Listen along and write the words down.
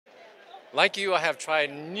Like you, I have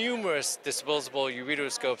tried numerous disposable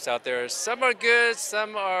ureteroscopes out there. Some are good,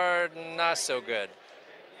 some are not so good.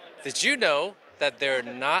 Did you know that they're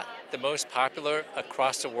not the most popular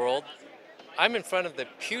across the world? I'm in front of the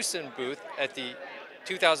Pusen booth at the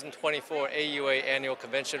 2024 AUA annual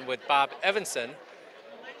convention with Bob Evensen.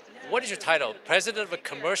 What is your title? President of a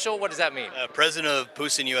commercial? What does that mean? President of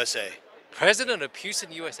Pusen USA. President of Pusen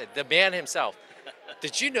USA, the man himself.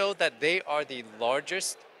 Did you know that they are the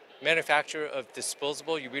largest manufacturer of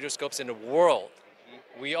disposable ureteroscopes in the world?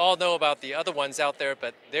 We all know about the other ones out there,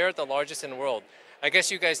 but they're the largest in the world. I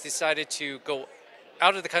guess you guys decided to go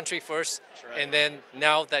out of the country first, That's right. and then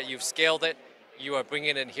now that you've scaled it, you are bringing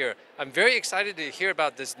it in here. I'm very excited to hear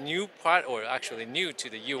about this new product, or actually new to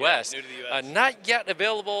the U.S. new to the US. Not yet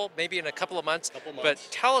available, maybe in a couple of months. But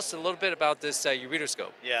tell us a little bit about this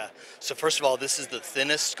ureteroscope. Yeah, so first of all, this is the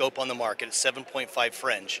thinnest scope on the market. It's 7.5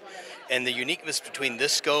 French. And the uniqueness between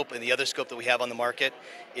this scope and the other scope that we have on the market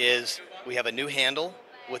is we have a new handle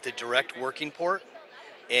with a direct working port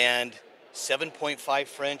and 7.5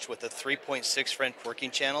 French with a 3.6 French working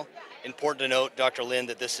channel. Important to note, Dr. Lin,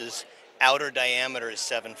 that this is outer diameter is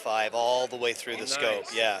 7.5 all the way through the scope.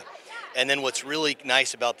 Yeah. And then what's really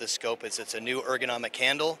nice about this scope is it's a new ergonomic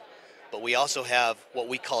handle, but we also have what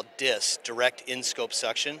we call DIS, direct in-scope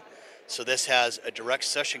suction. So this has a direct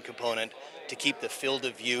suction component to keep the field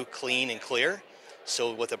of view clean and clear.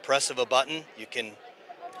 So with a press of a button, you can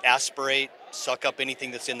aspirate, suck up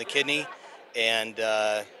anything that's in the kidney, and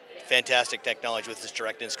fantastic technology with this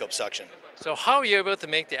direct in-scope suction. So how are you able to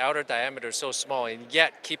make the outer diameter so small and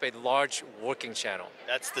yet keep a large working channel?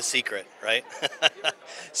 That's the secret, right?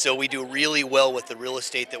 So we do really well with the real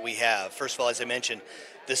estate that we have. First of all, as I mentioned,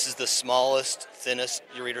 this is the smallest, thinnest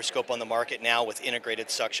ureteroscope on the market now with integrated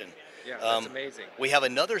suction. Yeah, that's amazing. We have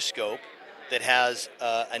another scope that has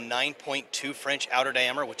a 9.2 French outer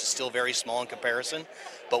diameter, which is still very small in comparison.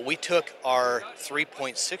 But we took our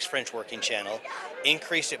 3.6 French working channel,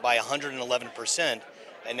 increased it by 111%,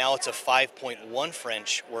 and now it's a 5.1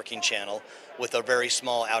 French working channel with a very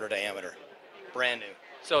small outer diameter. Brand new.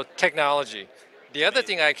 So technology. The other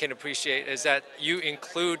thing I can appreciate is that you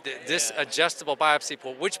include this adjustable biopsy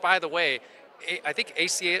port, which, by the way, I think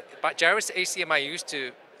Gyrus ACMI used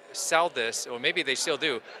to sell this, or maybe they still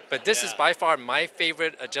do, but this is by far my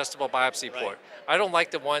favorite adjustable biopsy port. I don't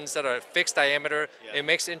like the ones that are fixed diameter. It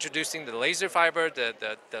makes introducing the laser fiber,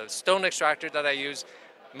 the stone extractor that I use,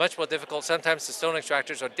 much more difficult. Sometimes the stone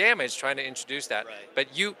extractors are damaged trying to introduce that.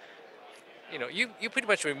 But you pretty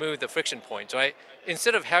much remove the friction points, right?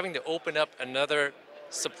 Instead of having to open up another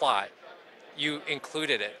supply, you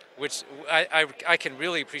included it, which I can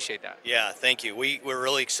really appreciate that. Yeah, thank you. We're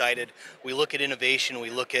really excited. We look at innovation, we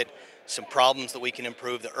look at some problems that we can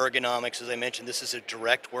improve. The ergonomics, as I mentioned, this is a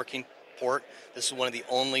direct working port. This is one of the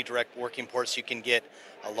only direct working ports. You can get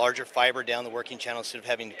a larger fiber down the working channel instead of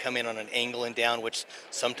having to come in on an angle and down, which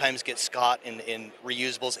sometimes gets caught in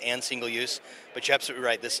reusables and single use. But you're absolutely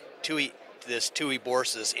right. This Tuohy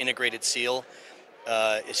Borst, this integrated seal,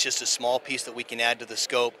 it's just a small piece that we can add to the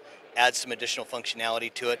scope, add some additional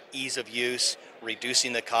functionality to it, ease of use,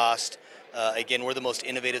 reducing the cost. Again, we're the most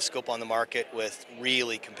innovative scope on the market with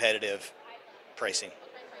really competitive pricing.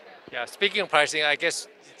 Yeah, speaking of pricing, I guess,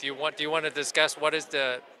 do you want to discuss what is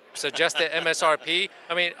the suggested MSRP?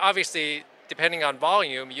 I mean, obviously, depending on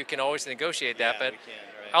volume, you can always negotiate that, but we can,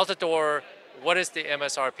 right. out the door, what is the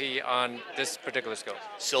MSRP on this particular scope?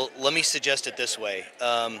 So let me suggest it this way.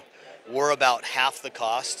 We're about half the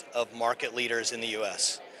cost of market leaders in the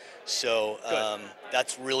U.S. So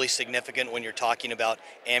that's really significant when you're talking about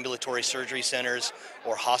ambulatory surgery centers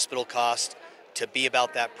or hospital cost. To be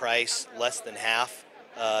about that price, less than half,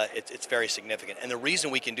 it's very significant. And the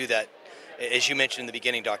reason we can do that, as you mentioned in the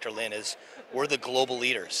beginning, Dr. Lin, is we're the global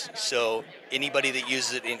leaders. So anybody that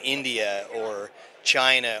uses it in India or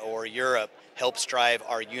China or Europe helps drive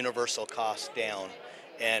our universal costs down.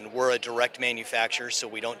 And we're a direct manufacturer, so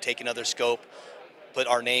we don't take another scope, put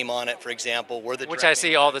our name on it, for example. We're the Which I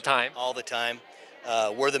see all the time. All the time.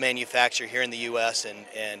 We're the manufacturer here in the U.S.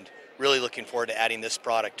 and really looking forward to adding this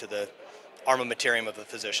product to the armamentarium of the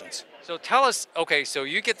physicians. So tell us, okay, so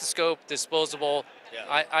you get the scope, disposable.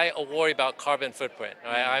 Yeah. I worry about carbon footprint.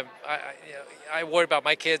 I worry about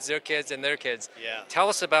my kids, their kids, and their kids. Yeah. Tell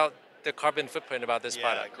us about the carbon footprint about this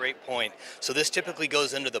product. Great point. So this typically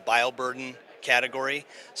goes into the bioburden category.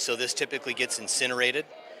 So this typically gets incinerated.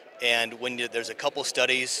 And when there's a couple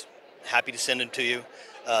studies, happy to send them to you,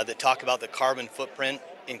 that talk about the carbon footprint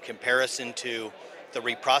in comparison to the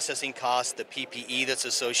reprocessing cost, the PPE that's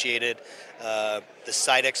associated, the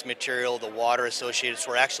Cydex material, the water associated.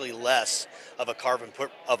 So we're actually less of a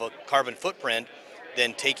carbon footprint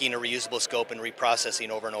than taking a reusable scope and reprocessing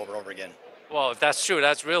over and over and over again. Well, if that's true,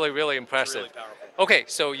 that's really, really impressive. Really powerful. Okay,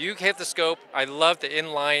 so you have the scope. I love the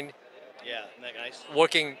inline Yeah, isn't that nice?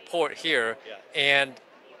 working port here. Yeah. And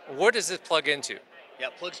where does this plug into? Yeah,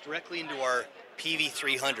 it plugs directly into our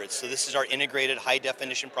PV300. So this is our integrated high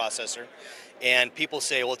definition processor. And people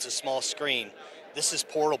say, well, it's a small screen. This is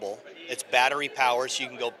portable. It's battery powered, so you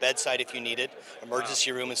can go bedside if you need it,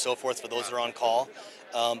 emergency room and so forth for those that are on call.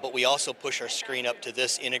 But we also push our screen up to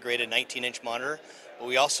this integrated 19-inch monitor. But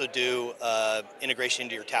we also do integration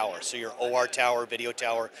into your tower. So your OR tower, video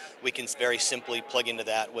tower, we can very simply plug into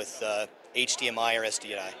that with HDMI or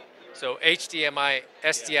SDI. So HDMI,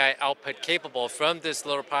 SDI output capable from this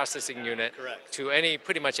little processing unit Correct. to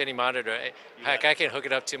pretty much any monitor. Heck, I can hook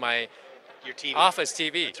it up to my Your TV. office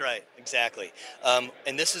TV. That's right, exactly.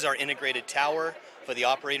 And this is our integrated tower for the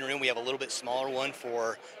operating room. We have a little bit smaller one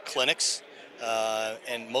for clinics.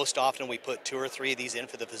 And most often we put 2 or 3 of these in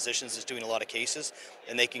for the physicians that's doing a lot of cases,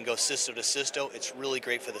 and they can go cysto to cysto. It's really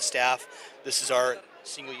great for the staff. This is our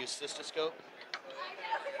single-use cystoscope.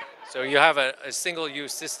 So you have a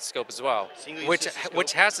single-use cystoscope as well, Single-use cystoscope.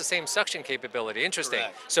 which has the same suction capability. Interesting.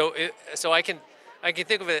 Correct. So I can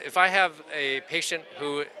think of it, if I have a patient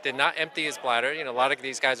who did not empty his bladder, a lot of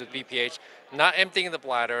these guys with BPH, not emptying the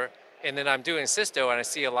bladder, and then I'm doing cysto and I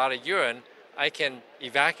see a lot of urine, I can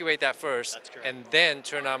evacuate that first and then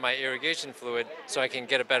turn on my irrigation fluid so I can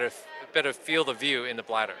get a better field of view in the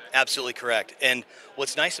bladder. Absolutely correct. And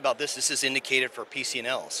what's nice about this is indicated for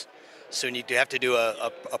PCNLs. So you have to do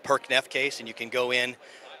a PERC-NEF case, and you can go in,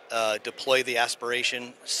 deploy the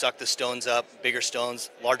aspiration, suck the stones up, bigger stones,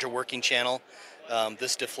 larger working channel.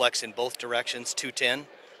 This deflects in both directions, 210,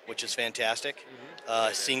 which is fantastic.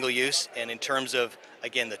 Single use, and in terms of,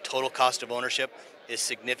 again, the total cost of ownership is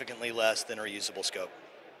significantly less than a reusable scope.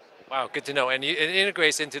 Wow, good to know. And it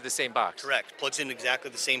integrates into the same box. Correct. Plugs in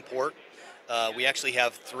exactly the same port. We actually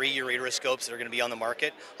have 3 ureteroscopes that are going to be on the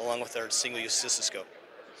market, along with our single-use cystoscope.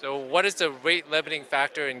 So what is the rate limiting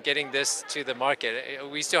factor in getting this to the market?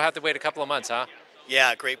 We still have to wait a couple of months, huh?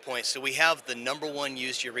 Yeah, great point. So we have the #1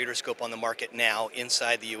 used ureteroscope on the market now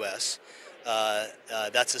inside the U.S.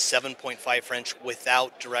 That's a 7.5 French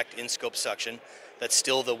without direct in-scope suction. That's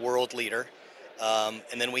still the world leader.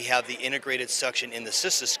 And then we have the integrated suction in the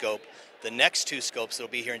cystoscope. The next 2 scopes that will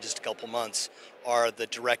be here in just a couple months are the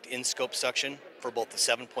direct in-scope suction for both the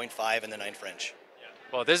 7.5 and the 9 French.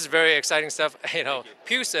 Well, this is very exciting stuff.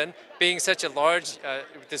 Pusen, being such a large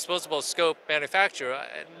disposable scope manufacturer,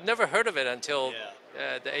 I never heard of it until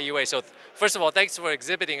the AUA. So first of all, thanks for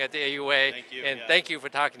exhibiting at the AUA. Thank you. And thank you for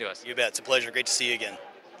talking to us. You bet. It's a pleasure. Great to see you again.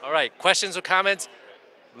 All right, questions or comments,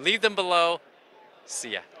 leave them below. See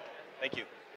ya. Thank you.